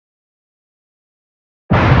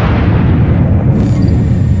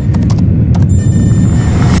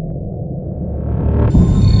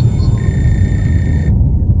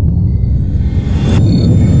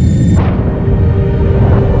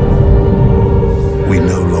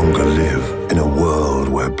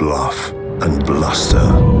puff and bluster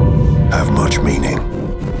have much meaning.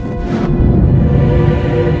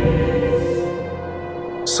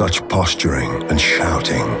 Such posturing and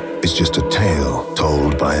shouting is just a tale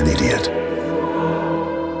told by an idiot.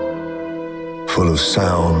 Full of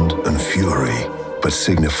sound and fury, but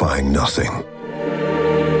signifying nothing.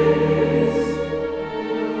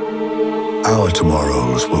 Our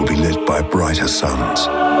tomorrows will be lit by brighter suns.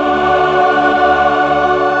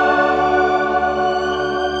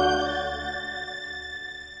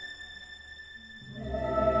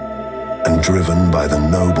 And driven by the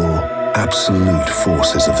noble, absolute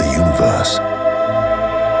forces of the universe.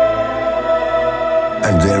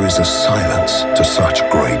 And there is a silence to such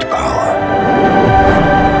great power.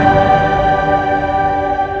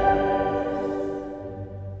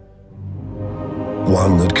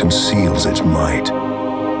 One that conceals its might.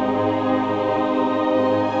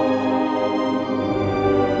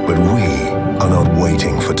 But we are not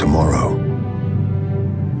waiting for tomorrow.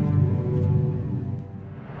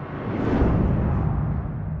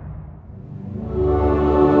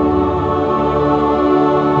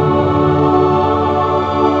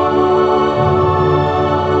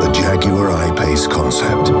 The Jaguar I-Pace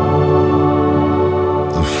concept.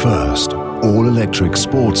 The first all-electric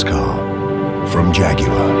sports car from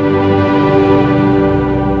Jaguar.